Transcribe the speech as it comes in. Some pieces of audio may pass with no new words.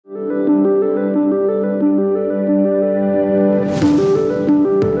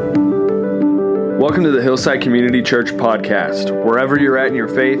Welcome to the Hillside Community Church podcast. Wherever you're at in your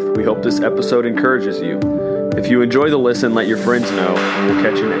faith, we hope this episode encourages you. If you enjoy the listen, let your friends know, and we'll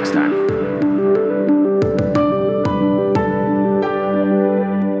catch you next time.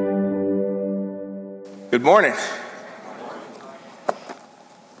 Good morning.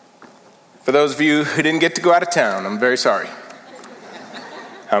 For those of you who didn't get to go out of town, I'm very sorry.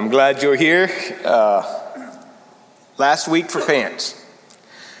 I'm glad you're here. Last week for pants.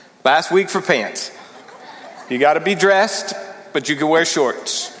 You got to be dressed, but you can wear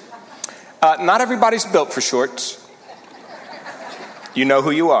shorts. Not everybody's built for shorts. You know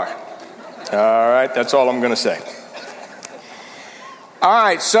who you are. All right, that's all I'm going to say. All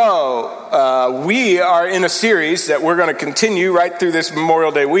right, so we are in a series that we're going to continue right through this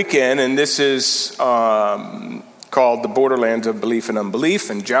Memorial Day weekend, and this is called the Borderlands of Belief and Unbelief,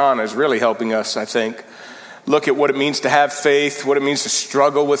 and John is really helping us, I think, look at what it means to have faith, what it means to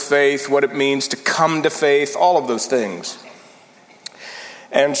struggle with faith, what it means to come to faith, all of those things.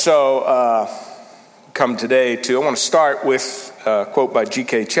 And so, come today I want to start with a quote by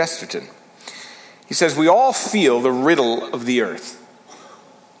G.K. Chesterton. He says, "We all feel the riddle of the earth,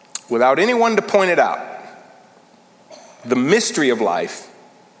 without anyone to point it out. The mystery of life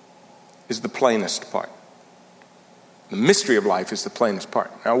is the plainest part." The mystery of life is the plainest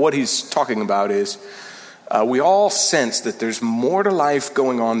part. Now, what he's talking about is, we all sense that there's more to life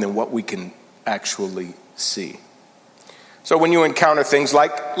going on than what we can actually see. So when you encounter things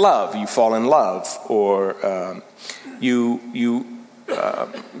like love, you fall in love, or you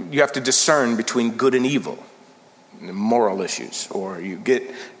have to discern between good and evil, moral issues, or you get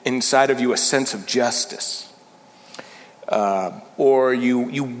inside of you a sense of justice, or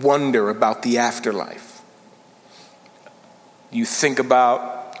you wonder about the afterlife. You think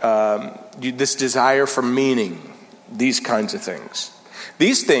about this desire for meaning, these kinds of things.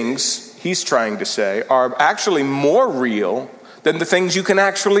 These things, he's trying to say, are actually more real than the things you can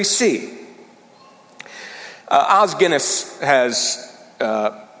actually see. Os Guinness has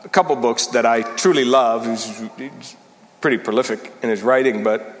a couple books that I truly love. He's pretty prolific in his writing,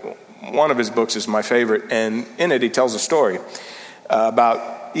 but one of his books is my favorite, and in it he tells a story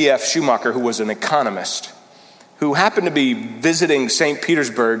about E.F. Schumacher, who was an economist, who happened to be visiting St.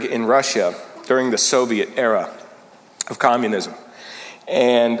 Petersburg in Russia during the Soviet era of communism.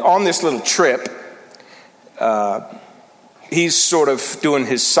 And on this little trip, he's sort of doing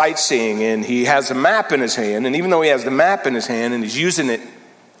his sightseeing, and he has a map in his hand. And even though he has the map in his hand and he's using it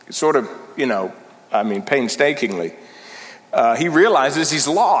sort of, painstakingly, he realizes he's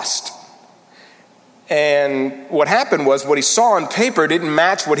lost. And what happened was what he saw on paper didn't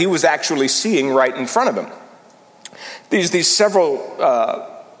match what he was actually seeing right in front of him. These several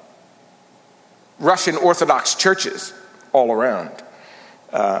Russian Orthodox churches all around,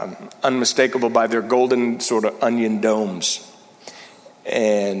 unmistakable by their golden sort of onion domes.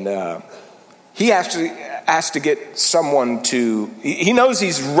 And he actually asked to get someone to, he knows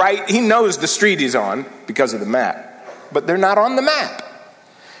he's right, he knows the street he's on because of the map, but they're not on the map.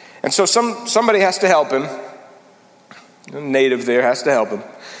 And so somebody has to help him. A native there has to help him.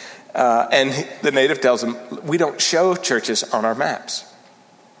 And the native tells him, "We don't show churches on our maps."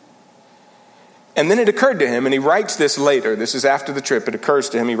 And then it occurred to him, and he writes this later. This is after the trip. It occurs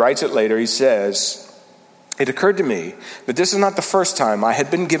to him. He writes it later. He says, "It occurred to me that this is not the first time I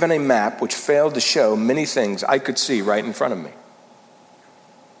had been given a map which failed to show many things I could see right in front of me.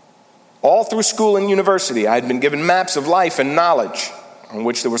 All through school and university, I had been given maps of life and knowledge, on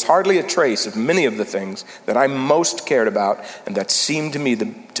which there was hardly a trace of many of the things that I most cared about and that seemed to me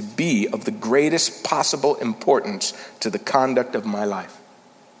to be of the greatest possible importance to the conduct of my life."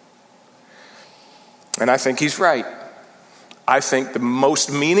 And I think he's right. I think the most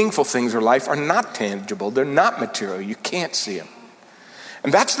meaningful things in life are not tangible. They're not material. You can't see them.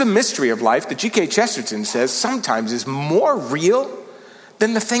 And that's the mystery of life that G.K. Chesterton says sometimes is more real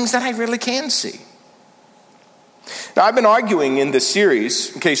than the things that I really can see. Now, I've been arguing in this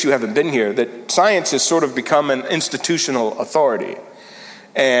series, in case you haven't been here, that science has sort of become an institutional authority.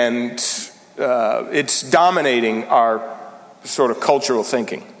 And it's dominating our sort of cultural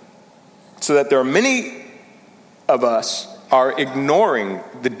thinking. So that there are many of us are ignoring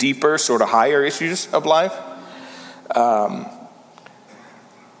the deeper, sort of higher issues of life.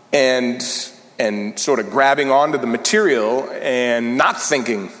 And sort of grabbing onto the material and not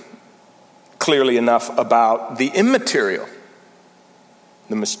thinking clearly enough about the immaterial,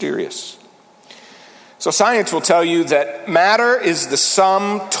 the mysterious. So science will tell you that matter is the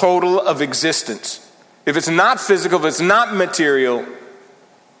sum total of existence. If it's not physical, if it's not material,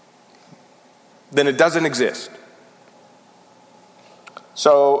 then it doesn't exist.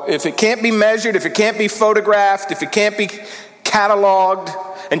 So if it can't be measured, if it can't be photographed, if it can't be cataloged,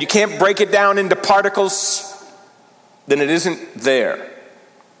 and you can't break it down into particles, then it isn't there.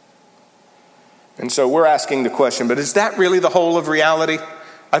 And so we're asking the question, but is that really the whole of reality?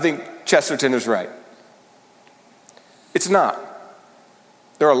 I think Chesterton is right. It's not.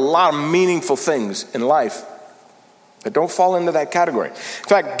 There are a lot of meaningful things in life that don't fall into that category. In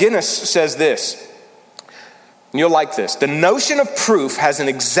fact, Guinness says this, and you'll like this: the notion of proof has an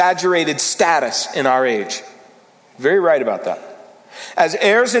exaggerated status in our age. Very right about that. As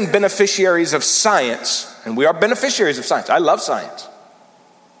heirs and beneficiaries of science, and we are beneficiaries of science. I love science.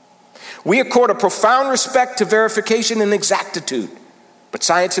 We accord a profound respect to verification and exactitude. But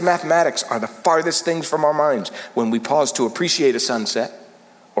science and mathematics are the farthest things from our minds when we pause to appreciate a sunset,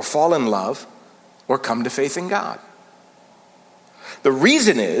 or fall in love, or come to faith in God. The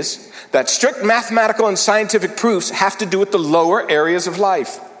reason is that strict mathematical and scientific proofs have to do with the lower areas of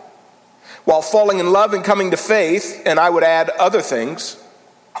life, while falling in love and coming to faith, and I would add other things,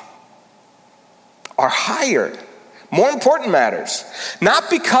 are higher, more important matters, not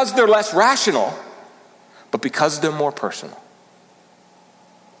because they're less rational, but because they're more personal.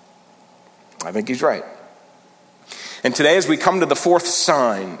 I think he's right. And today, as we come to the fourth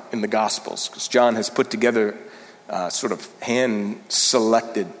sign in the Gospels, because John has put together sort of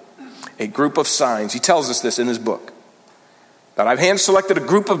hand-selected a group of signs. He tells us this in his book, that I've hand-selected a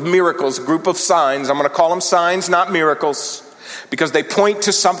group of miracles, a group of signs. I'm going to call them signs, not miracles, because they point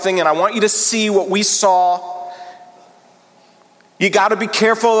to something, and I want you to see what we saw. You got to be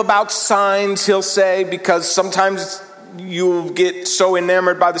careful about signs, he'll say, because sometimes you'll get so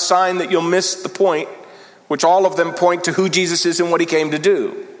enamored by the sign that you'll miss the point, which all of them point to who Jesus is and what he came to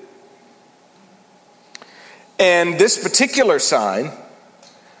do. And this particular sign,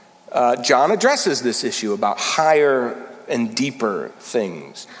 John addresses this issue about higher and deeper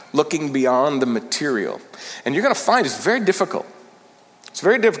things, looking beyond the material. And you're going to find it's very difficult. It's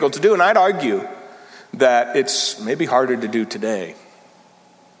very difficult to do, and I'd argue that it's maybe harder to do today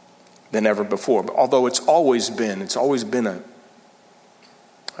than ever before. But although it's always been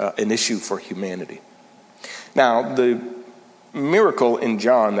an issue for humanity. Now, the miracle in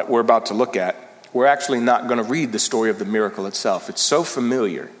John that we're about to look at, we're actually not going to read the story of the miracle itself. It's so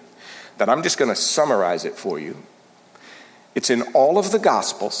familiar that I'm just going to summarize it for you. It's in all of the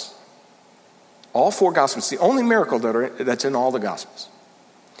Gospels, all four Gospels. It's the only miracle that's in all the Gospels.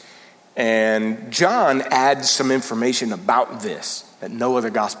 And John adds some information about this that no other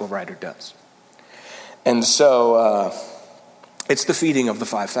Gospel writer does. And so it's the feeding of the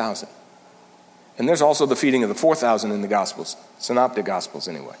 5,000. And there's also the feeding of the 4,000 in the Gospels, Synoptic Gospels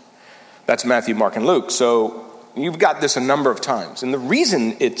anyway. That's Matthew, Mark, and Luke. So you've got this a number of times. And the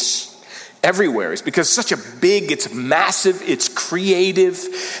reason it's everywhere is because it's massive, it's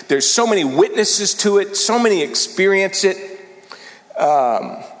creative. There's so many witnesses to it, so many experience it,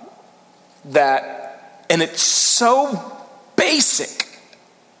 and it's so basic,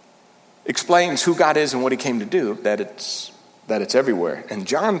 explains who God is and what he came to do, that it's everywhere. And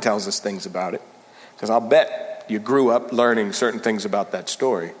John tells us things about it, because I'll bet you grew up learning certain things about that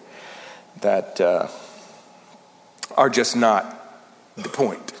story that are just not the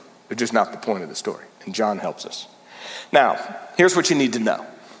point. They're just not the point of the story. And John helps us. Now, here's what you need to know.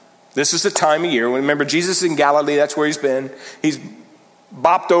 This is the time of year. Remember, Jesus is in Galilee. That's where he's been. He's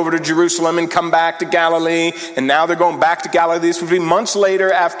bopped over to Jerusalem and come back to Galilee. And now they're going back to Galilee. This would be months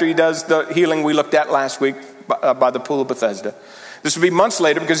later after he does the healing we looked at last week by the pool of Bethesda. This would be months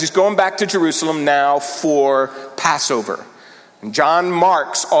later because he's going back to Jerusalem now for Passover. And John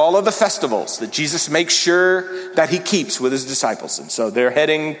marks all of the festivals that Jesus makes sure that he keeps with his disciples. And so they're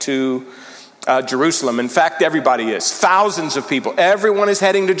heading to Jerusalem. In fact, everybody is. Thousands of people. Everyone is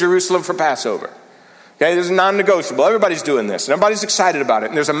heading to Jerusalem for Passover. Okay, this is non-negotiable. Everybody's doing this. And everybody's excited about it.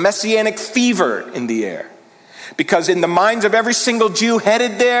 And there's a messianic fever in the air. Because in the minds of every single Jew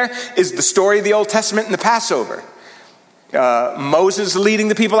headed there is the story of the Old Testament and the Passover. Moses leading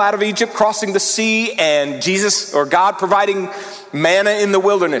the people out of Egypt, crossing the sea, and Jesus or God providing manna in the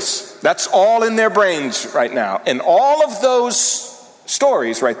wilderness. That's all in their brains right now. And all of those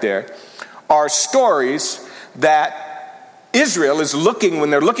stories right there are stories that Israel is looking, when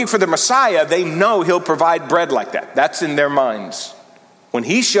they're looking for the Messiah, they know he'll provide bread like that. That's in their minds. When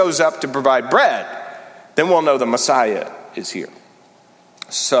he shows up to provide bread, then we'll know the Messiah is here.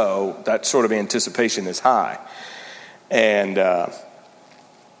 So that sort of anticipation is high. And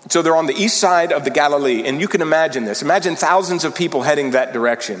so they're on the east side of the Galilee, and you can imagine this. Imagine thousands of people heading that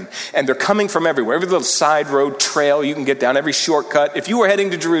direction, and they're coming from everywhere. Every little side road trail you can get down, every shortcut. If you were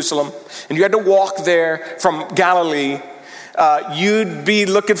heading to Jerusalem, and you had to walk there from Galilee, you'd be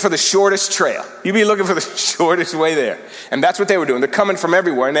looking for the shortest trail. You'd be looking for the shortest way there. And that's what they were doing. They're coming from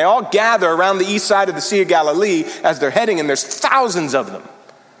everywhere. And they all gather around the east side of the Sea of Galilee as they're heading, and there's thousands of them.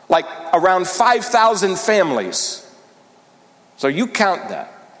 Like around 5,000 families. So you count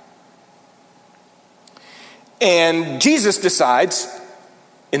that. And Jesus decides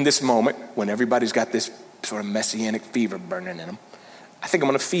in this moment, when everybody's got this sort of messianic fever burning in them, I think I'm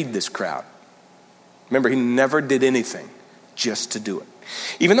going to feed this crowd. Remember, he never did anything just to do it.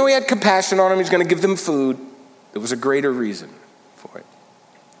 Even though he had compassion on them, he's going to give them food. There was a greater reason for it.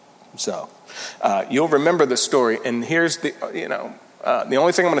 So, you'll remember the story, and here's the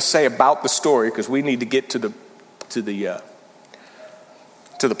only thing I'm going to say about the story, because we need to get to the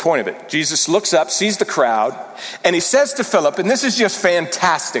point of it. Jesus looks up, sees the crowd, and he says to Philip, and this is just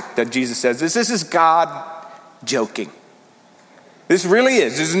fantastic that Jesus says this is God joking. This really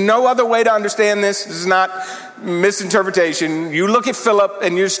is. There's no other way to understand this. This is not misinterpretation. You look at Philip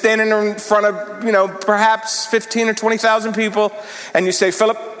and you're standing in front of, perhaps 15 or 20,000 people, and you say,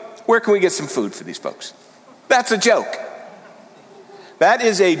 Philip, where can we get some food for these folks? That's a joke. That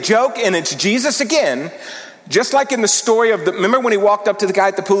is a joke, and it's Jesus again, just like in the story remember when he walked up to the guy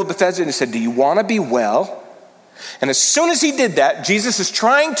at the pool of Bethesda and he said, do you want to be well? And as soon as he did that, Jesus is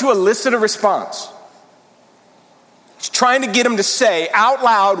trying to elicit a response. He's trying to get him to say out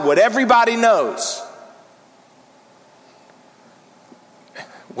loud what everybody knows.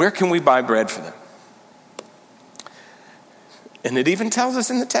 Where can we buy bread for them? And it even tells us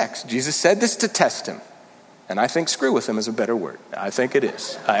in the text. Jesus said this to test him. And I think screw with him is a better word. I think it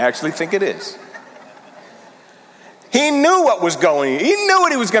is. I actually think it is. He knew what was going on. He knew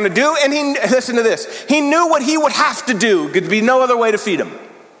what he was going to do. And listen to this. He knew what he would have to do. There'd be no other way to feed him.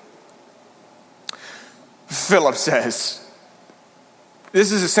 Philip says,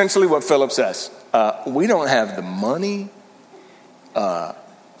 this is essentially what Philip says. We don't have the money,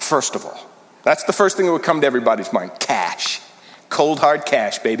 first of all. That's the first thing that would come to everybody's mind. Cash. Cold, hard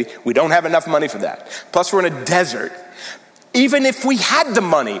cash, baby. We don't have enough money for that. Plus, we're in a desert. Even if we had the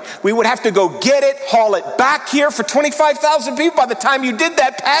money, we would have to go get it, haul it back here for 25,000 people. By the time you did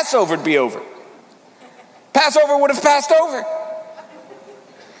that, Passover would be over. Passover would have passed over.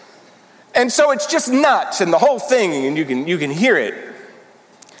 And so it's just nuts, and the whole thing, and you can hear it.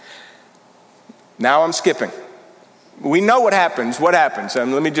 Now I'm skipping. We know what happens. What happens?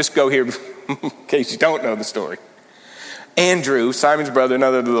 Let me just go here in case you don't know the story. Andrew, Simon's brother,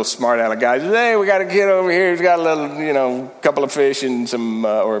 another little smart aleck guy, says, hey, we got a kid over here. He's got a little, couple of fish and some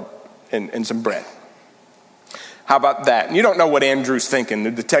and some bread. How about that? And you don't know what Andrew's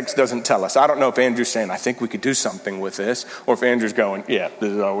thinking. The text doesn't tell us. I don't know if Andrew's saying, I think we could do something with this, or if Andrew's going, yeah,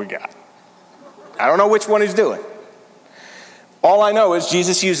 this is all we got. I don't know which one he's doing. All I know is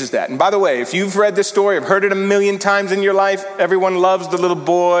Jesus uses that. And by the way, if you've read this story, I've heard it a million times in your life, everyone loves the little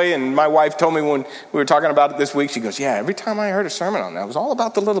boy. And my wife told me when we were talking about it this week, she goes, yeah, every time I heard a sermon on that, it was all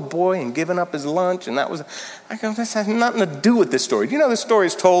about the little boy and giving up his lunch. And I go, this has nothing to do with this story. Do you know this story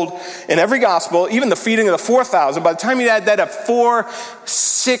is told in every gospel, even the feeding of the 4,000. By the time you add that up 4,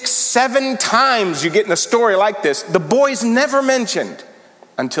 6, 7 times you get in a story like this, the boy's never mentioned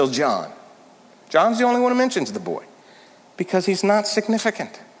until John. John's the only one who mentions the boy because he's not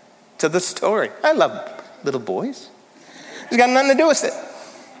significant to the story. I love little boys. He's got nothing to do with it.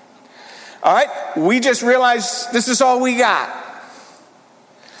 All right, we just realized this is all we got.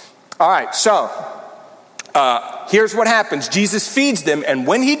 All right, so here's what happens. Jesus feeds them, and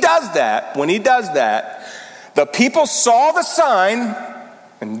when he does that, the people saw the sign.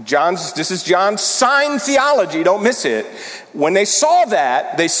 And this is John's sign theology, don't miss it. When they saw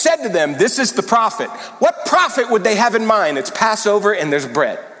that, they said to them, this is the prophet. What prophet would they have in mind? It's Passover and there's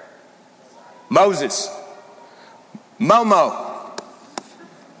bread. Moses. Mo.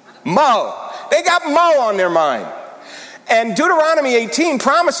 They got Mo on their mind. And Deuteronomy 18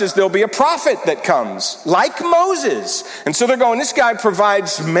 promises there'll be a prophet that comes, like Moses. And so they're going, this guy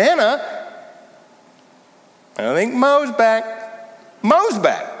provides manna. I don't think Mo's back.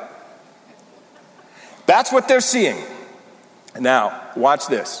 That's what they're seeing. Now, watch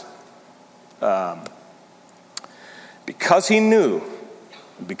this. Because he knew,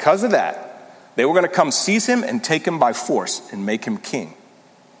 because of that, they were going to come seize him and take him by force and make him king.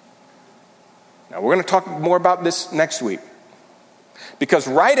 Now, we're going to talk more about this next week. Because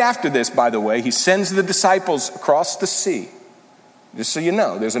right after this, by the way, he sends the disciples across the sea. Just so you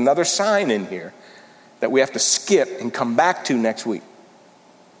know, there's another sign in here that we have to skip and come back to next week.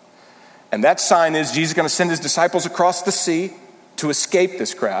 And that sign is Jesus is going to send his disciples across the sea to escape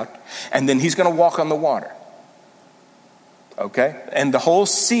this crowd. And then he's going to walk on the water. Okay? And the whole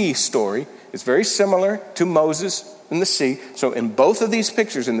sea story is very similar to Moses and the sea. So in both of these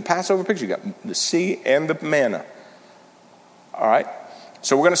pictures, in the Passover picture, you got the sea and the manna. All right?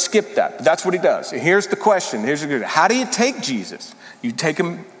 So we're going to skip that. But that's what he does. Here's the question. How do you take Jesus? You take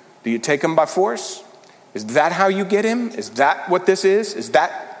him. Do you take him by force? Is that how you get him? Is that what this is? Is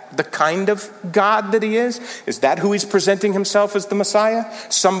that the kind of God that he is? Is that who he's presenting himself as, the Messiah?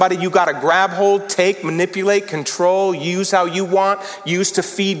 Somebody you got to grab hold, take, manipulate, control, use how you want, use to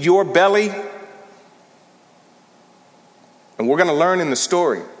feed your belly? And we're going to learn in the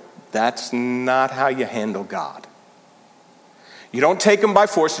story, that's not how you handle God. You don't take him by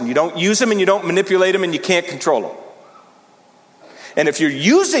force, and you don't use him, and you don't manipulate him, and you can't control him. And if you're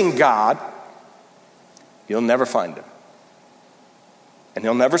using God, you'll never find him. And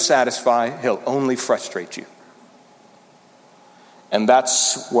he'll never satisfy. He'll only frustrate you. And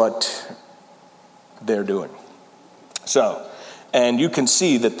that's what they're doing. So, and you can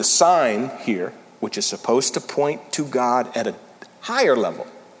see that the sign here, which is supposed to point to God at a higher level,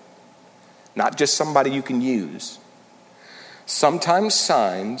 not just somebody you can use. Sometimes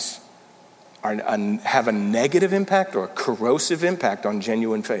signs have a negative impact or a corrosive impact on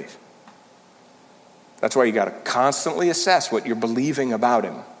genuine faith. That's why you got to constantly assess what you're believing about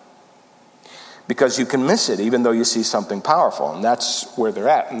him. Because you can miss it even though you see something powerful. And that's where they're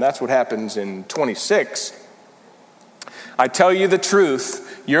at. And that's what happens in 26. I tell you the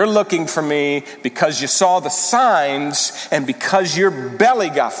truth, you're looking for me because you saw the signs and because your belly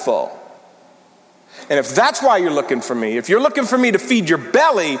got full. And if that's why you're looking for me, if you're looking for me to feed your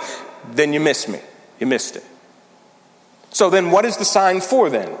belly, then you missed me. You missed it. So then what is the sign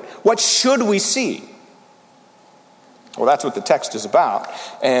for then? What should we see? Well, that's what the text is about.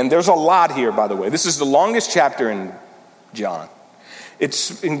 And there's a lot here, by the way. This is the longest chapter in John.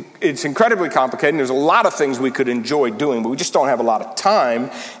 It's incredibly complicated. And there's a lot of things we could enjoy doing, but we just don't have a lot of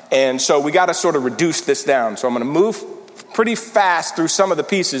time. And so we got to sort of reduce this down. So I'm going to move pretty fast through some of the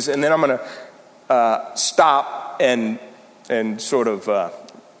pieces, and then I'm going to stop and sort of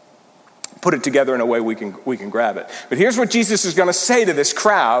put it together in a way we can grab it. But here's what Jesus is going to say to this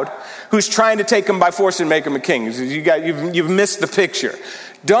crowd who's trying to take him by force and make him a king. You've missed the picture.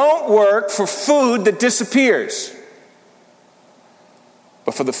 Don't work for food that disappears,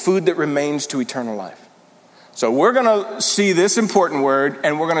 but for the food that remains to eternal life. So we're going to see this important word,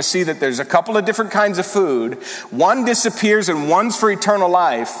 and we're going to see that there's a couple of different kinds of food. One disappears and one's for eternal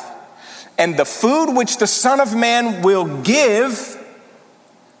life. And the food which the Son of Man will give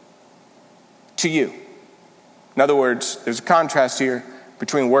to you. In other words, there's a contrast here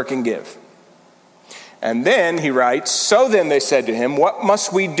between work and give. And then he writes, so then they said to him, what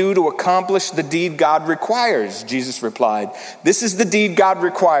must we do to accomplish the deed God requires? Jesus replied, this is the deed God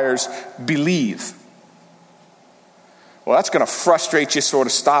requires, believe. Well, that's going to frustrate you, sort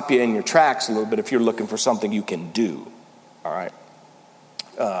of stop you in your tracks a little bit if you're looking for something you can do. All right.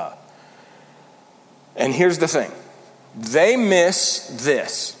 And here's the thing. They miss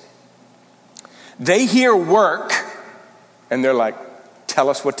this. They hear work, and they're like, tell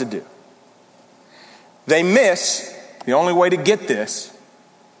us what to do. They miss the only way to get this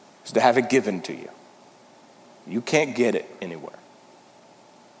is to have it given to you. You can't get it anywhere.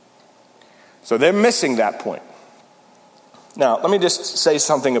 So they're missing that point. Now, let me just say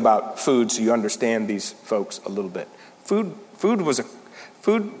something about food so you understand these folks a little bit. Food was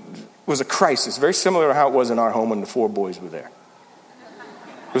a crisis, very similar to how it was in our home when the 4 boys were there.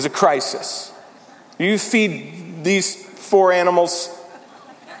 It was a crisis. You feed these 4 animals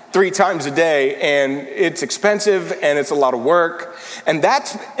 3 times a day, and it's expensive, and it's a lot of work. And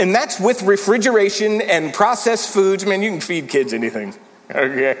that's with refrigeration and processed foods. Man, you can feed kids anything,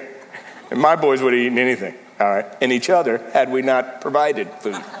 okay? And my boys would have eaten anything, all right? And each other, had we not provided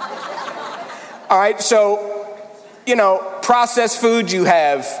food. All right, so, processed food, you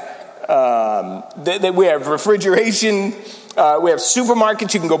have, we have refrigeration, we have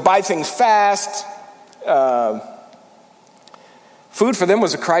supermarkets, you can go buy things fast. Food for them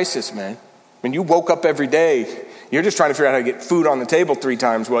was a crisis, man. When you woke up every day, you're just trying to figure out how to get food on the table 3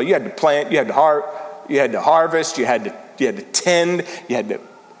 times. Well, you had to plant, you had to harvest, you had to tend, you had to,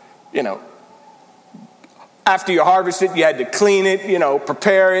 after you harvest it, you had to clean it,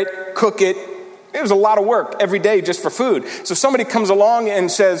 prepare it, cook it. It was a lot of work every day just for food. So somebody comes along and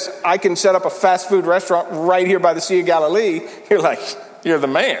says, I can set up a fast food restaurant right here by the Sea of Galilee. You're like, you're the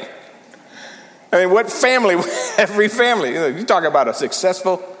man. I mean, what family, every family, you talk about a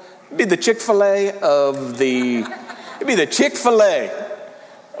successful, it'd be the Chick-fil-A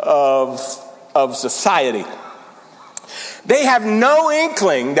of society. They have no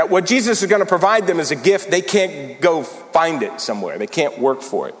inkling that what Jesus is going to provide them is a gift. They can't go find it somewhere. They can't work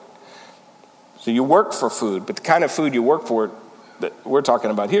for it. So you work for food, but the kind of food you work for that we're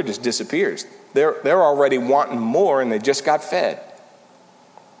talking about here just disappears. They're already wanting more, and they just got fed.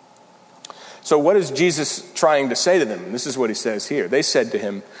 So what is Jesus trying to say to them? This is what he says here. They said to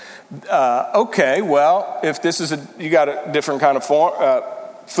him, okay, well, if this is you got a different kind of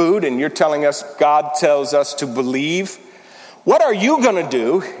food, and you're telling us God tells us to believe, what are you going to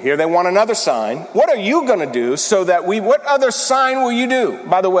do? Here they want another sign. What are you going to do so that what other sign will you do?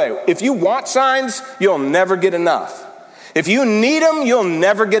 By the way, if you want signs, you'll never get enough. If you need them, you'll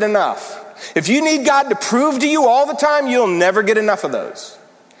never get enough. If you need God to prove to you all the time, you'll never get enough of those.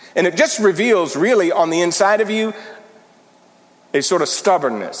 And it just reveals really on the inside of you a sort of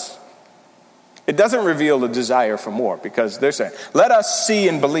stubbornness. It doesn't reveal a desire for more, because they're saying, let us see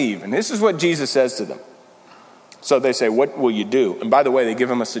and believe. And this is what Jesus says to them. So they say, what will you do? And by the way, they give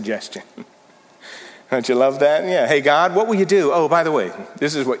him a suggestion. Don't you love that? Yeah. Hey, God, what will you do? Oh, by the way,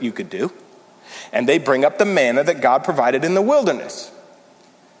 this is what you could do. And they bring up the manna that God provided in the wilderness.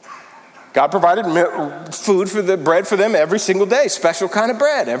 God provided bread for them every single day, special kind of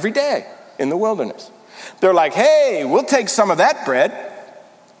bread every day in the wilderness. They're like, hey, we'll take some of that bread.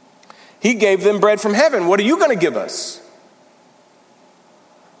 He gave them bread from heaven. What are you going to give us?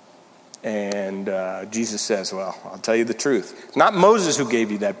 And Jesus says, well, I'll tell you the truth. It's not Moses who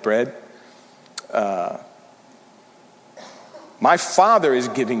gave you that bread. My Father is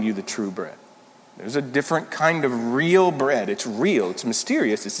giving you the true bread. There's a different kind of real bread. It's real. It's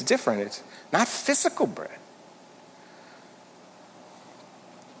mysterious. It's different. It's not physical bread.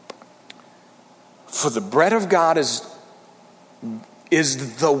 For the bread of God is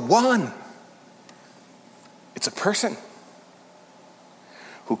the one. It's a person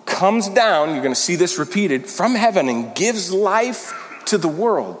who comes down, you're going to see this repeated, from heaven and gives life to the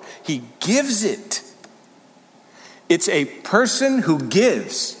world. He gives it. It's a person who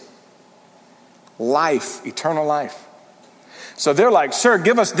gives life, eternal life. So they're like, sir,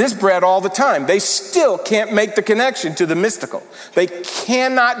 give us this bread all the time. They still can't make the connection to the mystical. They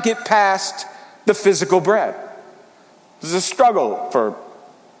cannot get past the physical bread. This is a struggle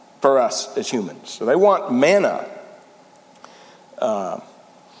for us as humans. So they want manna.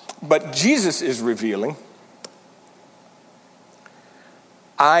 But Jesus is revealing,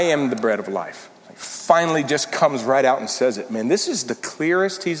 I am the bread of life. He finally just comes right out and says it. Man, this is the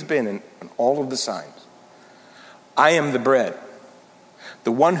clearest he's been in all of the signs. I am the bread.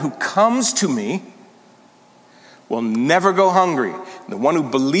 The one who comes to me will never go hungry. The one who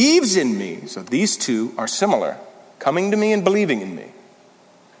believes in me, so these two are similar, coming to me and believing in me,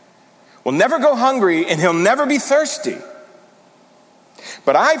 will never go hungry, and he'll never be thirsty.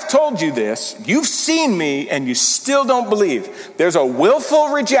 But I've told you this, you've seen me, and you still don't believe. There's a willful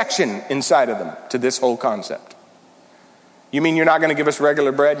rejection inside of them to this whole concept. You mean you're not going to give us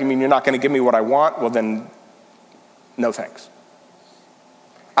regular bread? You mean you're not going to give me what I want? Well, then, no thanks.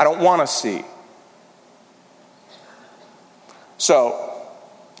 I don't want to see. So,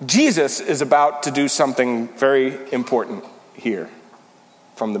 Jesus is about to do something very important here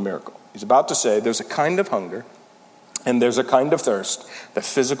from the miracle. He's about to say there's a kind of hunger and there's a kind of thirst that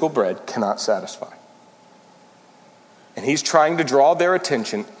physical bread cannot satisfy. And he's trying to draw their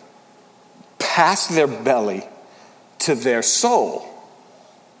attention past their belly to their soul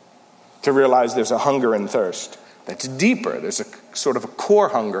to realize there's a hunger and thirst that's deeper. There's a sort of a core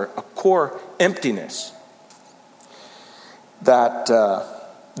hunger, a core emptiness that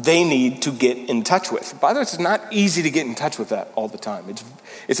they need to get in touch with. By the way, it's not easy to get in touch with that all the time.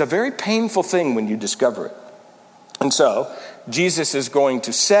 It's a very painful thing when you discover it. And so, Jesus is going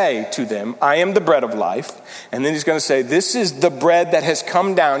to say to them, I am the bread of life. And then he's going to say, this is the bread that has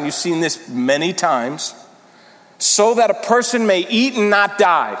come down. You've seen this many times. So that a person may eat and not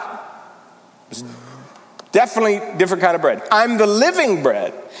die. It's definitely a different kind of bread. I'm the living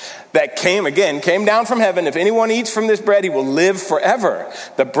bread that came down from heaven. If anyone eats from this bread, he will live forever.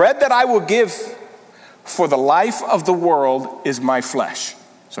 The bread that I will give for the life of the world is my flesh.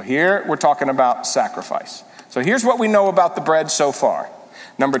 So here we're talking about sacrifice. So here's what we know about the bread so far.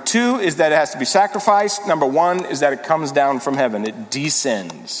 Number 2 is that it has to be sacrificed. Number 1 is that it comes down from heaven. It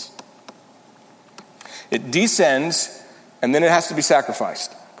descends. It descends, and then it has to be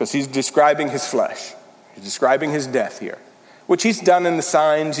sacrificed, because he's describing his flesh. He's describing his death here, which he's done in the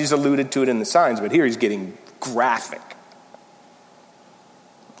signs. He's alluded to it in the signs, but here he's getting graphic.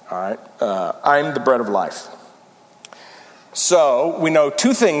 All right, I'm the bread of life. So we know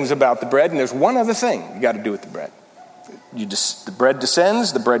 2 things about the bread, and there's one other thing you got to do with the bread. The bread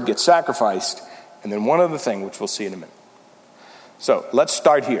descends, the bread gets sacrificed, and then one other thing, which we'll see in a minute. So let's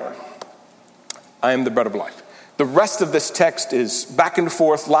start here. I am the bread of life. The rest of this text is back and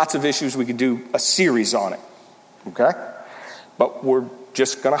forth, lots of issues. We could do a series on it, okay? But we're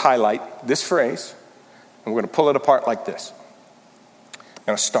just going to highlight this phrase, and we're going to pull it apart like this. I'm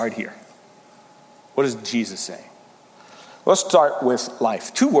going to start here. What does Jesus say? Let's start with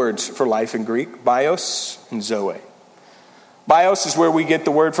life. 2 words for life in Greek, bios and zoe. Bios is where we get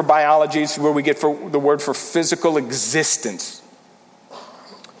the word for biology. It's where we get the word for physical existence.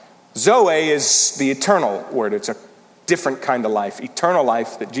 Zoe is the eternal word. It's a different kind of life. Eternal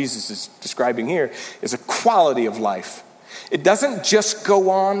life that Jesus is describing here is a quality of life. It doesn't just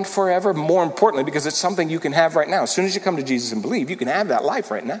go on forever, more importantly, because it's something you can have right now. As soon as you come to Jesus and believe, you can have that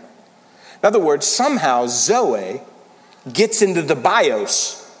life right now. In other words, somehow Zoe gets into the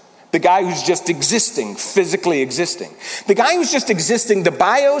bios, the guy who's just existing, physically existing. The guy who's just existing, the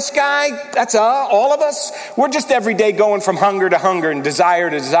bios guy, that's all of us. We're just every day going from hunger to hunger and desire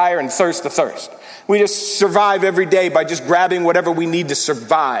to desire and thirst to thirst. We just survive every day by just grabbing whatever we need to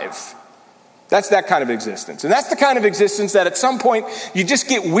survive. That's that kind of existence. And that's the kind of existence that at some point you just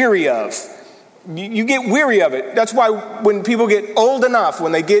get weary of. You get weary of it. That's why when people get old enough,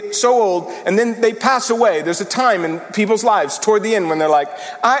 when they get so old and then they pass away, there's a time in people's lives toward the end when they're like,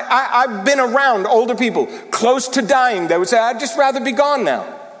 I've been around older people close to dying. They would say, I'd just rather be gone now.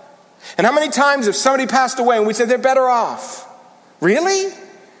 And how many times have somebody passed away and we said they're better off? Really?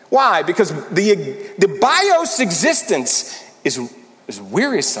 Why? Because the bios existence is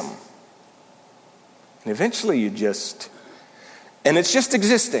wearisome. And eventually and it's just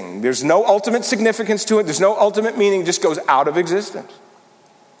existing. There's no ultimate significance to it. There's no ultimate meaning. It just goes out of existence.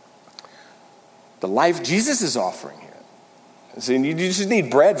 The life Jesus is offering here. See, you just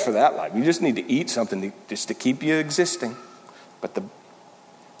need bread for that life. You just need to eat something just to keep you existing. But the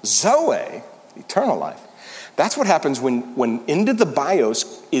Zoe, eternal life, that's what happens when into the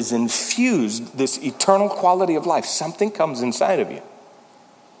bios is infused this eternal quality of life. Something comes inside of you.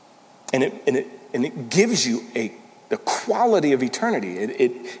 And it gives you the quality of eternity.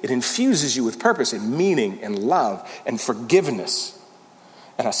 It infuses you with purpose and meaning and love and forgiveness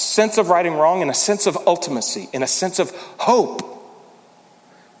and a sense of right and wrong and a sense of ultimacy and a sense of hope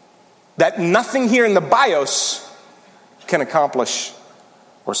that nothing here in the bios can accomplish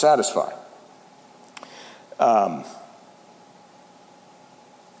or satisfy. I've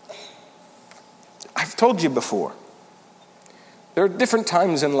told you before, there are different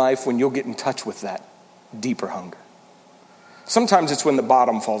times in life when you'll get in touch with that deeper hunger. Sometimes it's when the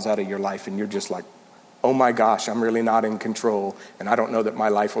bottom falls out of your life and you're just like, oh my gosh, I'm really not in control and I don't know that my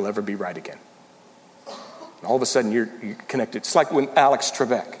life will ever be right again. And all of a sudden you're connected. It's like when Alex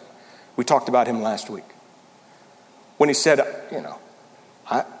Trebek, we talked about him last week. When he said,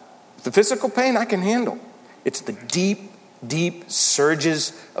 the physical pain I can handle. It's the deep, deep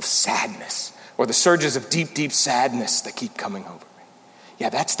surges of sadness or the surges of deep, deep sadness that keep coming over me. Yeah,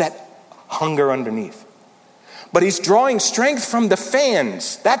 that's that hunger underneath. But he's drawing strength from the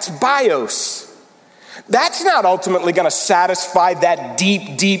fans. That's bios. That's not ultimately going to satisfy that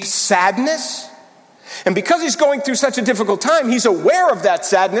deep, deep sadness. And because he's going through such a difficult time, he's aware of that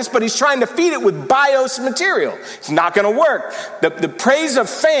sadness, but he's trying to feed it with bios material. It's not going to work. The praise of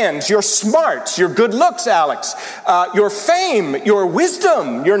fans, your smarts, your good looks, Alex, your fame, your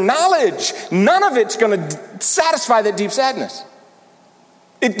wisdom, your knowledge, none of it's going to satisfy that deep sadness.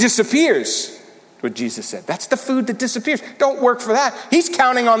 It disappears. What Jesus said. That's the food that disappears. Don't work for that. He's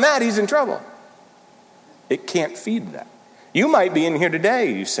counting on that. He's in trouble. It can't feed that. You might be in here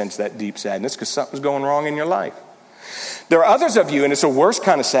today. You sense that deep sadness because something's going wrong in your life. There are others of you, and it's a worse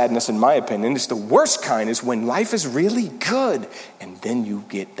kind of sadness in my opinion. It's the worst kind is when life is really good and then you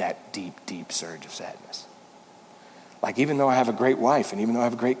get that deep, deep surge of sadness. Like even though I have a great wife and even though I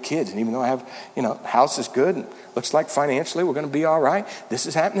have great kids and even though I have, house is good and looks like financially we're going to be all right. This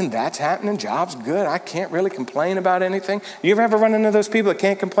is happening, that's happening, job's good. I can't really complain about anything. You ever run into those people that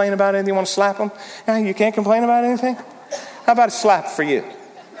can't complain about anything? You want to slap them? You can't complain about anything? How about a slap for you?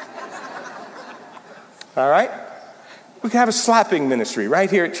 All right? We can have a slapping ministry right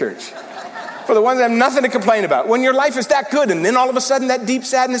here at church. For the ones that have nothing to complain about. When your life is that good and then all of a sudden that deep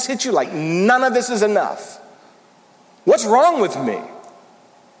sadness hits you like none of this is enough. What's wrong with me?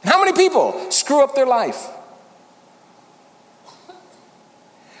 How many people screw up their life?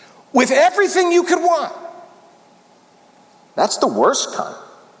 With everything you could want. That's the worst kind.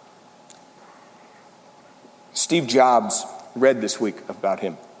 Steve Jobs read this week about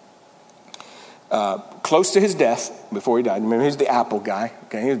him. Close to his death, before he died. Remember, he's the Apple guy.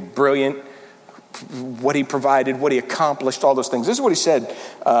 Okay, he was brilliant. What he provided, what he accomplished, all those things. This is what he said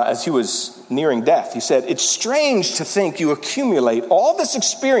as he was nearing death. He said, "It's strange to think you accumulate all this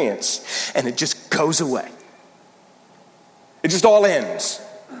experience and it just goes away. It just all ends.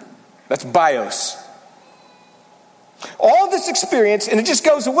 That's bios. All this experience, and it just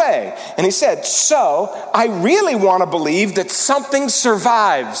goes away. And he said, so I really want to believe that something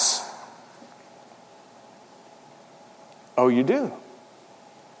survives. Oh, you do?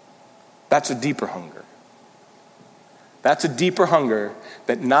 That's a deeper hunger. That's a deeper hunger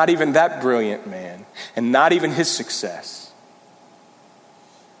that not even that brilliant man and not even his success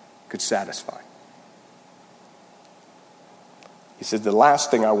could satisfy. He said, the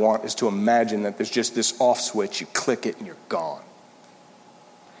last thing I want is to imagine that there's just this off switch, you click it and you're gone.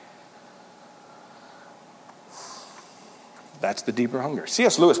 That's the deeper hunger.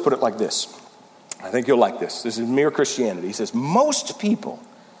 C.S. Lewis put it like this. I think you'll like this. This is Mere Christianity. He says, most people,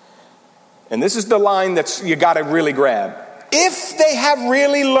 and this is the line that you got to really grab, if they have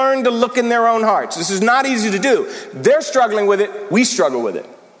really learned to look in their own hearts. This is not easy to do. They're struggling with it. We struggle with it.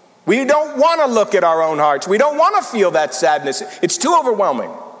 We don't want to look at our own hearts. We don't want to feel that sadness. It's too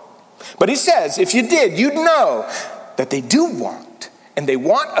overwhelming. But he says, if you did, you'd know that they do want, and they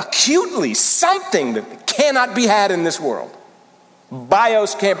want acutely something that cannot be had in this world.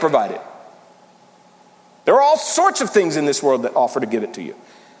 Bios can't provide it. There are all sorts of things in this world that offer to give it to you.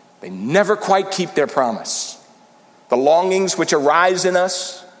 They never quite keep their promise. The longings which arise in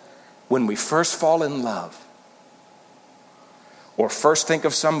us when we first fall in love, or first think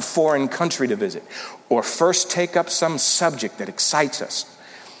of some foreign country to visit, or first take up some subject that excites us,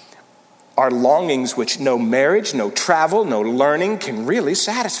 are longings which no marriage, no travel, no learning can really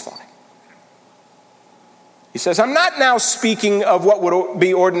satisfy. He says, I'm not now speaking of what would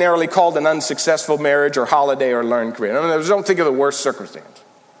be ordinarily called an unsuccessful marriage or holiday or learned career. Don't think of the worst circumstance.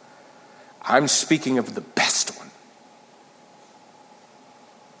 I'm speaking of the best one.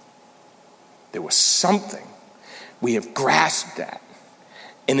 There was something we have grasped at,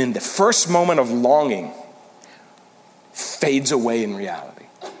 and in the first moment of longing, fades away in reality.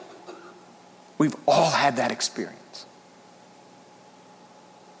 We've all had that experience.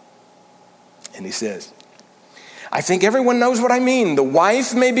 And he says, I think everyone knows what I mean. The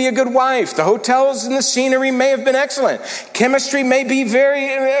wife may be a good wife. The hotels and the scenery may have been excellent. Chemistry may be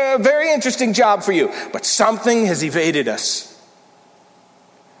a very interesting job for you. But something has evaded us.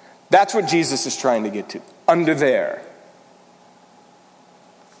 That's what Jesus is trying to get to. Under there.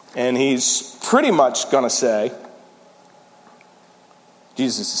 And he's pretty much going to say,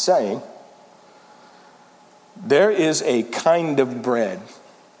 Jesus is saying, there is a kind of bread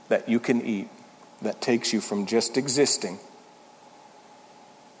that you can eat that takes you from just existing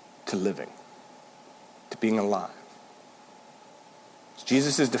to living, to being alive.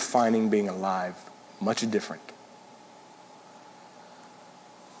 Jesus is defining being alive much different.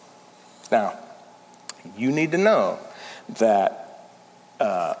 Now, you need to know that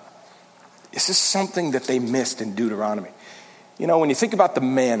this is something that they missed in Deuteronomy. You know, when you think about the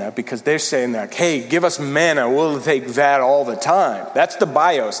manna, because they're saying that, hey, give us manna, we'll take that all the time. That's the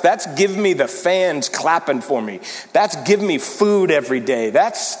bios. That's give me the fans clapping for me. That's give me food every day.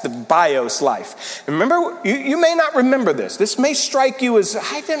 That's the bios life. Remember, you may not remember this. This may strike you as,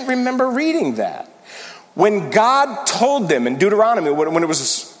 I didn't remember reading that. When God told them in Deuteronomy, when it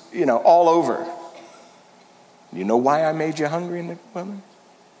was, all over, you know why I made you hungry in the wilderness?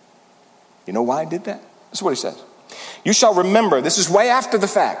 You know why I did that? This is what he says. You shall remember, this is way after the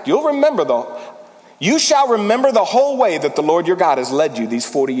fact. You shall remember the whole way that the Lord your God has led you these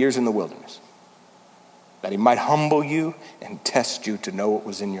 40 years in the wilderness, that he might humble you and test you to know what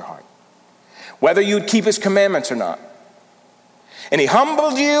was in your heart, whether you'd keep his commandments or not. And he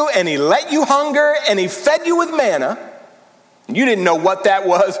humbled you, and he let you hunger, and he fed you with manna. You didn't know what that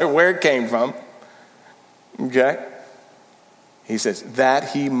was or where it came from. Okay? He says, that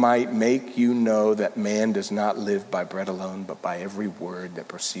he might make you know that man does not live by bread alone, but by every word that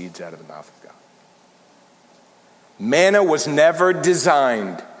proceeds out of the mouth of God. Manna was never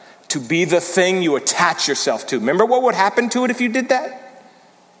designed to be the thing you attach yourself to. Remember what would happen to it if you did that?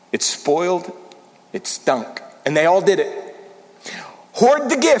 It spoiled, it stunk, and they all did it. Hoard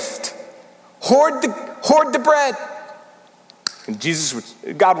the gift, hoard the bread.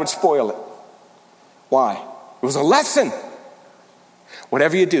 And God would spoil it. Why? It was a lesson.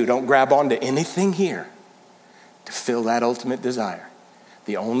 Whatever you do, don't grab onto anything here to fill that ultimate desire.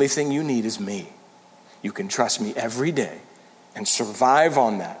 The only thing you need is me. You can trust me every day and survive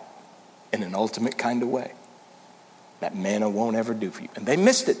on that in an ultimate kind of way. That manna won't ever do for you. And they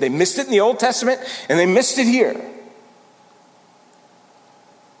missed it. They missed it in the Old Testament, and they missed it here.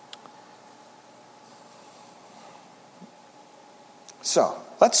 So,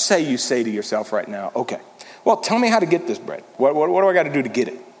 let's say you say to yourself right now, okay, well, tell me how to get this bread. What do I got to do to get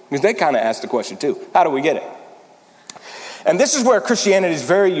it? Because they kind of ask the question too. How do we get it? And this is where Christianity is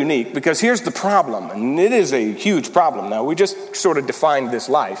very unique, because here's the problem, and it is a huge problem. Now, we just sort of defined this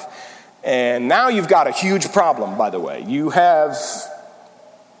life, and now you've got a huge problem, by the way. You have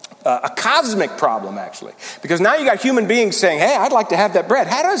a cosmic problem, actually, because now you got human beings saying, hey, I'd like to have that bread.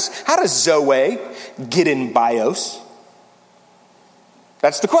 How does Zoe get in bios?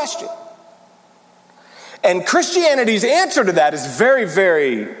 That's the question. And Christianity's answer to that is very,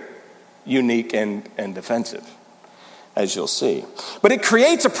 very unique and defensive, as you'll see. But it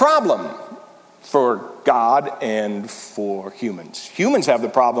creates a problem for God and for humans. Humans have the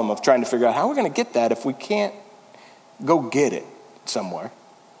problem of trying to figure out how we're going to get that if we can't go get it somewhere.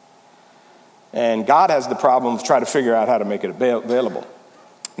 And God has the problem of trying to figure out how to make it available.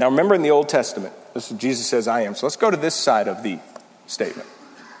 Now remember, in the Old Testament, this is Jesus says, I am. So let's go to this side of the statement,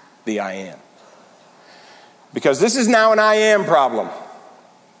 the I am. Because this is now an I am problem.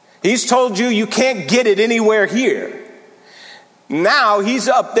 He's told you you can't get it anywhere here. Now he's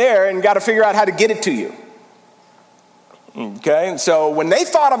up there and got to figure out how to get it to you. Okay, and so when they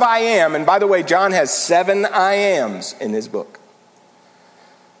thought of I am, and by the way, John has 7 I ams in his book.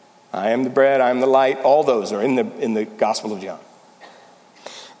 I am the bread, I am the light, all those are in the Gospel of John.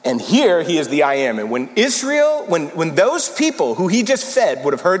 And here he is the I am. And when Israel, when those people who he just fed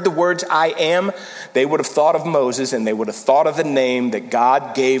would have heard the words I am, they would have thought of Moses, and they would have thought of the name that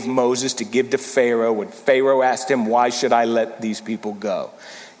God gave Moses to give to Pharaoh when Pharaoh asked him, why should I let these people go?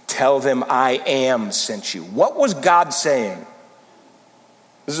 Tell them I am sent you. What was God saying?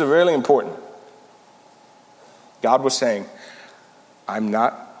 This is really important. God was saying,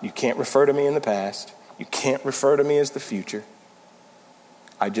 you can't refer to me in the past. You can't refer to me as the future.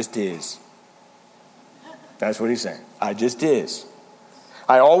 I just is. That's what he's saying. I just is.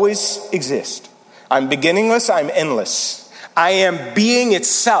 I always exist. I'm beginningless. I'm endless. I am being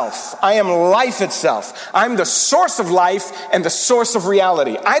itself. I am life itself. I'm the source of life and the source of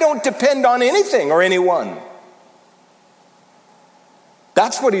reality. I don't depend on anything or anyone.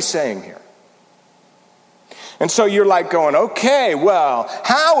 That's what he's saying here. And so you're like going, okay, well,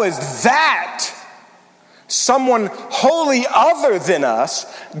 how is that someone wholly other than us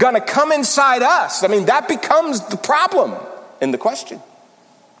going to come inside us? I mean, that becomes the problem in the question.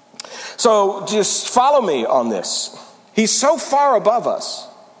 So just follow me on this. He's so far above us.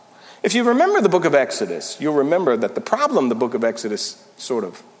 If you remember the book of Exodus, you'll remember that the problem the book of Exodus sort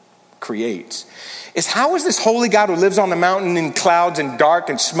of creates is, how is this holy God who lives on the mountain in clouds and dark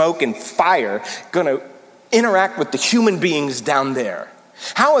and smoke and fire going to interact with the human beings down there?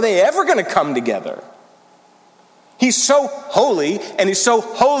 How are they ever going to come together? He's so holy, and he's so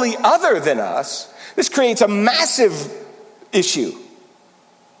wholly other than us. This creates a massive issue.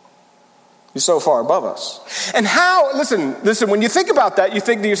 He's so far above us. And how, listen, when you think about that, you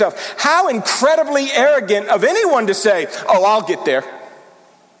think to yourself, how incredibly arrogant of anyone to say, oh, I'll get there.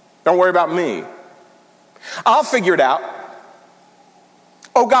 Don't worry about me. I'll figure it out.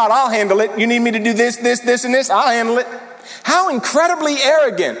 Oh, God, I'll handle it. You need me to do this, and this? I'll handle it. How incredibly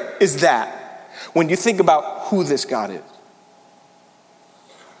arrogant is that when you think about who this God is?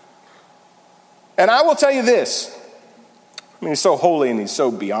 And I will tell you this. I mean, he's so holy and he's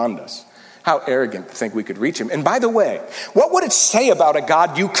so beyond us. How arrogant to think we could reach him. And by the way, what would it say about a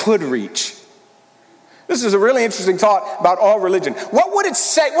God you could reach? This is a really interesting thought about all religion. What would it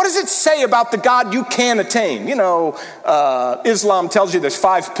say? What does it say about the God you can attain? You know, Islam tells you there's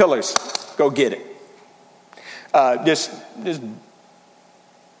 5 pillars. Go get it. Just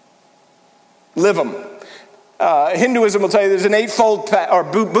live them. Hinduism will tell you there's an 8-fold path, or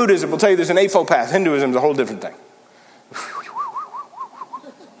Buddhism will tell you there's an 8-fold path. Hinduism is a whole different thing.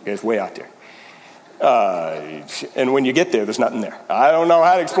 It's way out there. And when you get there, there's nothing there. I don't know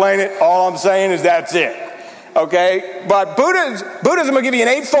how to explain it. All I'm saying is that's it. Okay? But Buddhism will give you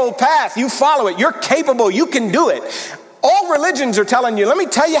an 8-fold path. You follow it. You're capable. You can do it. All religions are telling you, let me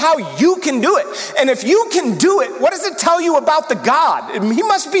tell you how you can do it. And if you can do it, what does it tell you about the God? He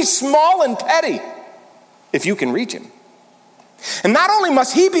must be small and petty if you can reach him. And not only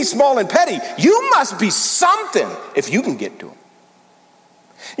must he be small and petty, you must be something if you can get to him.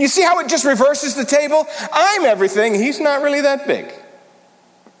 You see how it just reverses the table? I'm everything. He's not really that big.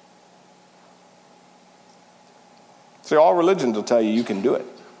 See, all religions will tell you you can do it.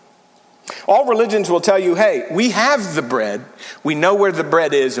 All religions will tell you, hey, we have the bread. We know where the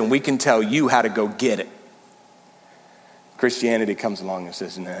bread is, and we can tell you how to go get it. Christianity comes along and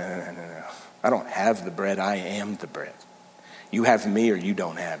says, no. I don't have the bread. I am the bread. You have me or you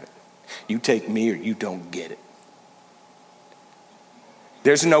don't have it. You take me or you don't get it.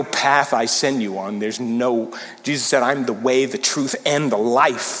 There's no path I send you on. Jesus said, I'm the way, the truth, and the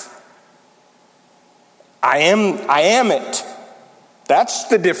life. I am it. That's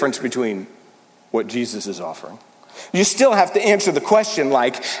the difference between what Jesus is offering. You still have to answer the question,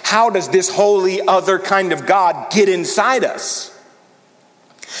 like, how does this holy other kind of God get inside us?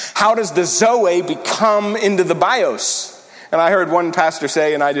 How does the Zoe become into the bios? And I heard one pastor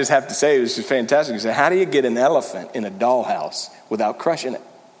say, and I just have to say, it was just fantastic. He said, how do you get an elephant in a dollhouse without crushing it?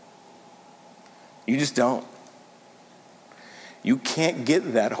 You just don't. You can't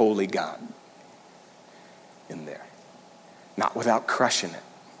get that holy God in there, not without crushing it.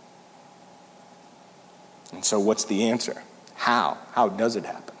 And so what's the answer? How? How does it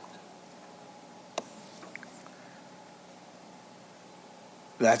happen?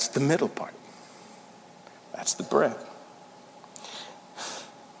 That's the middle part. That's the bread.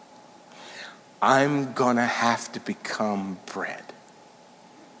 I'm going to have to become bread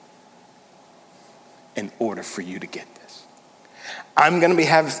in order for you to get this. I'm going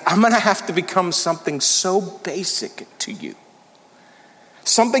to have to become something so basic to you.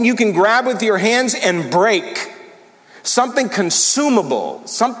 Something you can grab with your hands and break. Something consumable,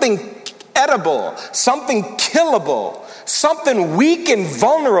 something edible, something killable, something weak and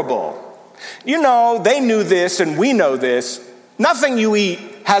vulnerable. You know, they knew this and we know this. Nothing you eat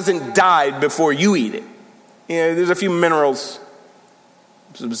hasn't died before you eat it. You know, there's a few minerals,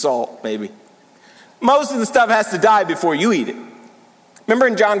 some salt maybe. Most of the stuff has to die before you eat it. Remember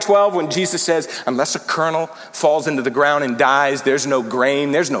in John 12 when Jesus says, unless a kernel falls into the ground and dies, there's no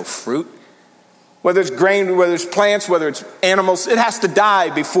grain, there's no fruit. Whether it's grain, whether it's plants, whether it's animals, it has to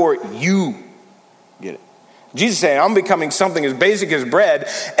die before you get it. Jesus is saying, I'm becoming something as basic as bread.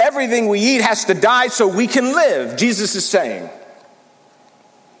 Everything we eat has to die so we can live. Jesus is saying,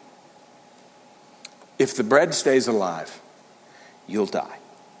 if the bread stays alive, you'll die.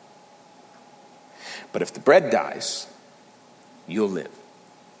 But if the bread dies, you'll live.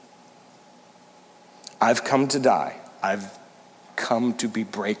 I've come to die. I've come to be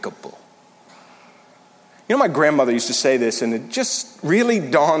breakable. You know, my grandmother used to say this, and it just really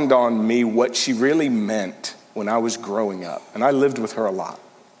dawned on me what she really meant when I was growing up. And I lived with her a lot.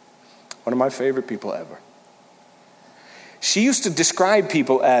 One of my favorite people ever. She used to describe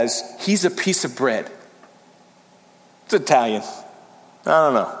people as, he's a piece of bread. It's Italian.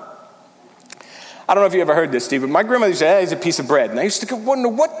 I don't know if you ever heard this, Steve, but my grandmother used to say, hey, he's a piece of bread. And I used to wonder,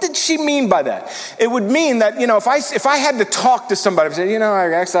 what did she mean by that? It would mean that, you know, if I had to talk to somebody, I'd say, you know,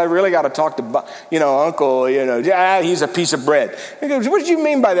 I really got to talk to, you know, uncle, you know, he's a piece of bread. He goes, what did you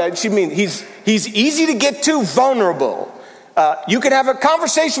mean by that? She mean, he's easy to get to, vulnerable. You can have a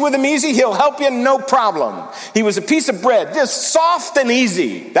conversation with him easy. He'll help you, no problem. He was a piece of bread, just soft and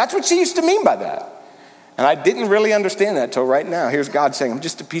easy. That's what she used to mean by that. And I didn't really understand that till right now. Here's God saying, I'm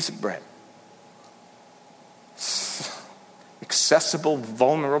just a piece of bread. Accessible,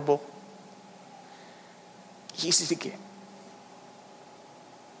 vulnerable, easy to get.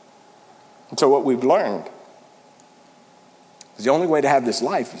 And so what we've learned is the only way to have this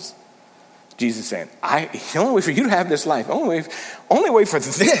life is Jesus saying, the only way for you to have this life, only way for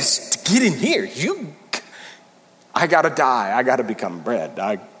this to get in here, I got to die. I got to become bread.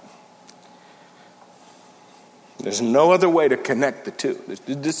 There's no other way to connect the two.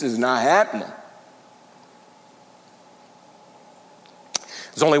 This is not happening.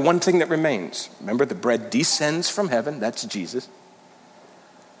 There's only one thing that remains. Remember, the bread descends from heaven. That's Jesus.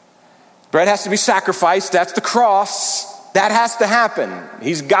 Bread has to be sacrificed. That's the cross. That has to happen.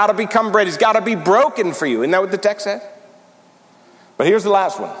 He's got to become bread. He's got to be broken for you. Isn't that what the text says? But here's the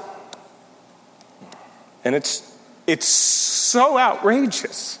last one. And it's so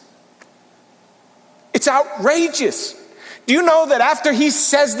outrageous. It's outrageous. Do you know that after he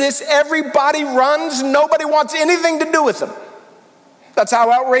says this, everybody runs? Nobody wants anything to do with him. That's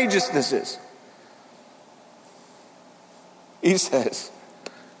how outrageous this is. He says,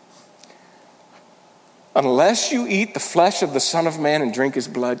 unless you eat the flesh of the Son of Man and drink his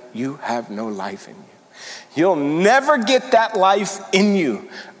blood, you have no life in you. You'll never get that life in you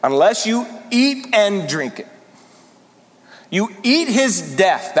unless you eat and drink it. You eat his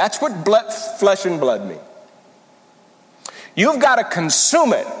death. That's what flesh and blood mean. You've got to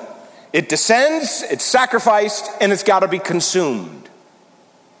consume it. It descends, it's sacrificed, and it's got to be consumed.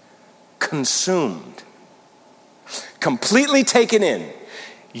 Consumed. Completely taken in.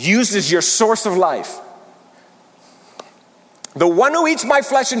 Used as your source of life. The one who eats my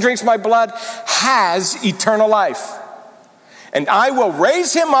flesh and drinks my blood has eternal life. And I will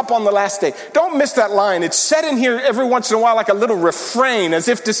raise him up on the last day. Don't miss that line. It's said in here every once in a while like a little refrain, as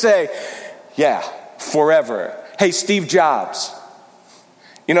if to say, yeah, forever. Hey, Steve Jobs.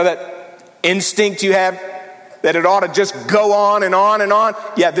 You know that instinct you have that it ought to just go on and on and on?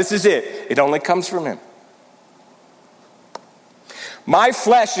 Yeah, this is it. It only comes from him. My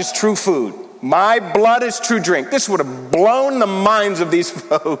flesh is true food. My blood is true drink. This would have blown the minds of these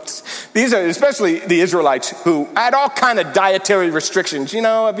folks. These are especially the Israelites who had all kind of dietary restrictions. You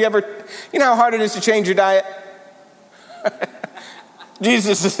know how hard it is to change your diet?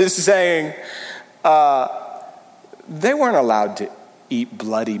 Jesus is saying they weren't allowed to eat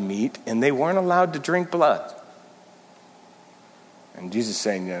bloody meat and they weren't allowed to drink blood. And Jesus is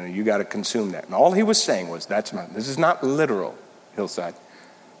saying, you got to consume that. And all he was saying was, this is not literal, Hillside.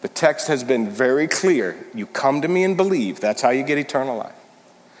 The text has been very clear. You come to me and believe. That's how you get eternal life.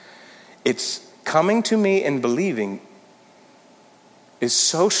 It's coming to me and believing is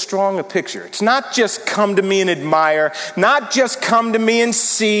so strong a picture. It's not just come to me and admire, not just come to me and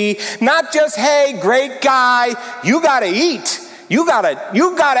see, not just, hey, great guy, you got to eat. You got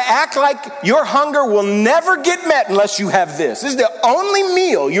to act like your hunger will never get met unless you have this. This is the only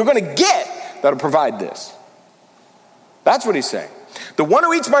meal you're going to get that'll provide this. That's what he's saying. The one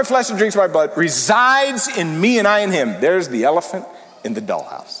who eats my flesh and drinks my blood resides in me and I in him. There's the elephant in the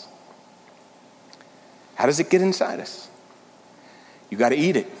dollhouse. How does it get inside us? You got to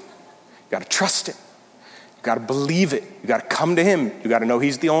eat it. You got to trust it. You got to believe it. You got to come to him. You got to know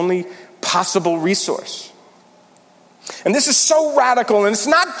he's the only possible resource. And this is so radical, and it's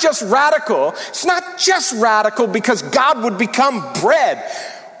not just radical. It's not just radical because God would become bread.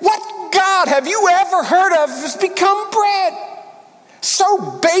 What God have you ever heard of has become bread?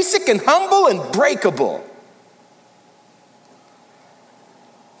 So basic and humble and breakable.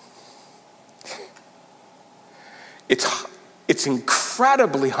 It's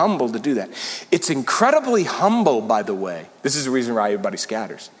incredibly humble to do that. It's incredibly humble, by the way. This is the reason why everybody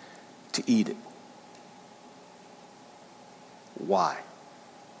scatters. To eat it. Why?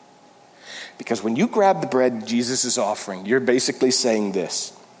 Because when you grab the bread Jesus is offering, you're basically saying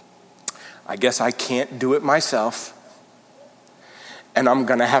this. I guess I can't do it myself. And I'm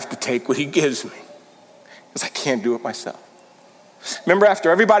going to have to take what he gives me. Because I can't do it myself. Remember,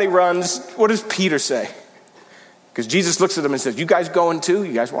 after everybody runs, what does Peter say? Because Jesus looks at them and says, you guys going too?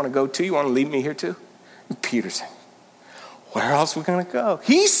 You guys want to go too? You want to leave me here too? And Peter says, where else are we going to go?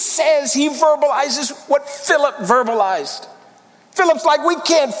 He says, he verbalizes what Philip verbalized. Philip's like, we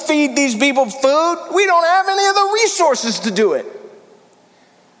can't feed these people food. We don't have any of the resources to do it.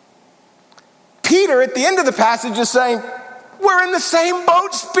 Peter, at the end of the passage, is saying, we're in the same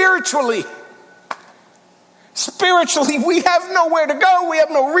boat spiritually. Spiritually, we have nowhere to go. We have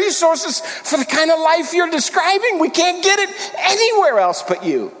no resources for the kind of life you're describing. We can't get it anywhere else but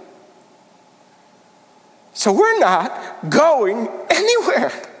you. So we're not going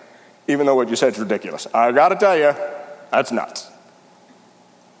anywhere. Even though what you said is ridiculous. I got to tell you, that's nuts.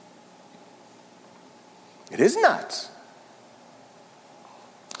 It is nuts.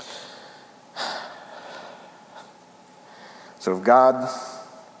 So if God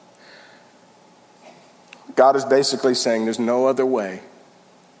is basically saying there's no other way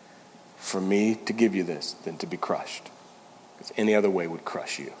for me to give you this than to be crushed. Because any other way would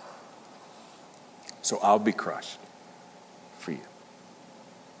crush you. So I'll be crushed for you.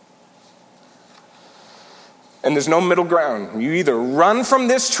 And there's no middle ground. You either run from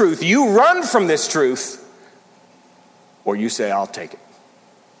this truth, or you say, I'll take it.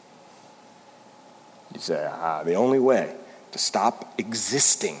 You say, the only way to stop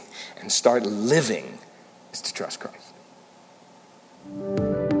existing and start living is to trust Christ.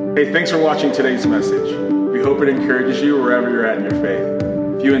 Hey, thanks for watching today's message. We hope it encourages you wherever you're at in your faith.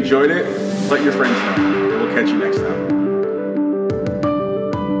 If you enjoyed it, let your friends know. We'll catch you next time.